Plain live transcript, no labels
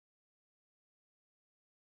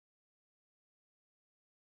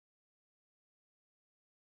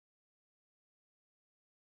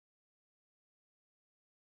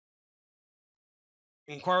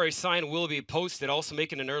Inquiry sign will be posted. Also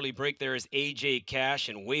making an early break there is AJ Cash,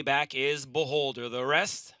 and way back is Beholder. The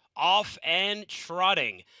rest off and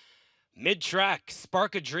trotting. Mid-track,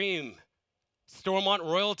 Spark a Dream, Stormont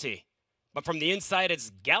Royalty. But from the inside,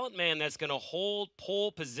 it's Gallant Man that's going to hold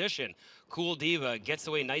pole position. Cool Diva gets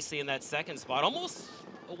away nicely in that second spot, almost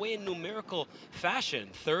away in numerical fashion.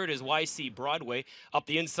 Third is YC Broadway. Up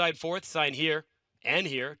the inside, fourth, Sign Here and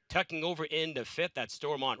Here. Tucking over into fifth, that's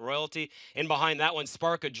Stormont Royalty. In behind that one,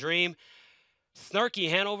 Spark a Dream. Snarky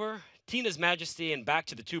Hanover, Tina's Majesty, and back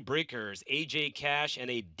to the two breakers, AJ Cash and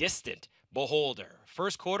a distant Beholder.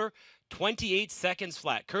 First quarter, 28 seconds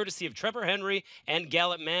flat, courtesy of Trevor Henry and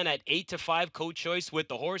Gallant Man at 8-5 co-choice with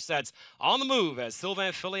the horse that's on the move as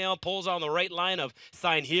Sylvain Filion pulls on the right line of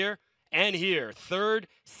Sign Here and Here. Third,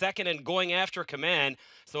 second, and going after command.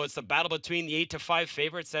 So it's a battle between the 8-5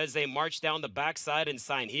 favorites as they march down the backside, and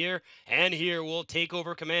Sign Here and Here will take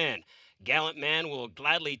over command. Gallant Man will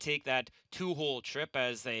gladly take that two-hole trip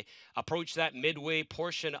as they approach that midway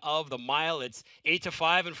portion of the mile. It's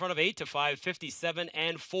 8-5 in front of 8-5,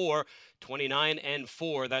 57-4,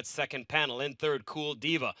 29-4. That second panel. In third, Cool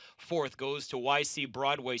Diva. Fourth goes to YC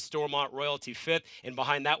Broadway, Stormont Royalty. Fifth, and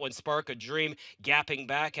behind that one, Spark a Dream. Gapping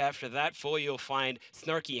back after that full, you'll find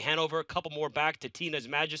Snarky Hanover. A couple more back to Tina's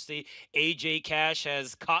Majesty. AJ Cash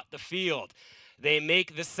has caught the field. They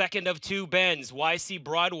make the second of two bends. YC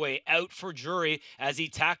Broadway out for jury as he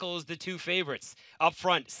tackles the two favorites. Up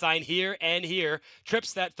front, Sign Here and Here.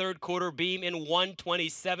 Trips that third quarter beam in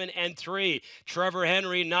 1:27-3. Trevor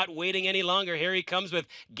Henry not waiting any longer. Here he comes with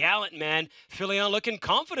Gallant Man. Filion looking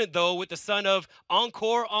confident, though, with the son of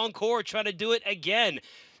Encore, Encore, trying to do it again.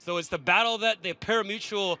 So it's the battle that the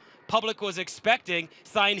parimutuel public was expecting.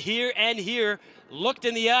 Sign Here and Here. Looked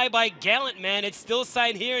in the eye by Gallant Man. It's still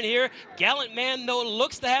Sign Here and Here. Gallant Man, though,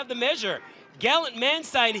 looks to have the measure. Gallant Man,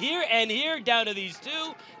 Sign Here and Here, down to these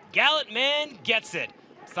two. Gallant Man gets it.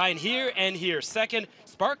 Sign Here and Here second.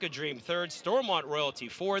 Spark a Dream third. Stormont Royalty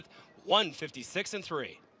fourth.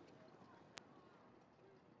 1:56-3.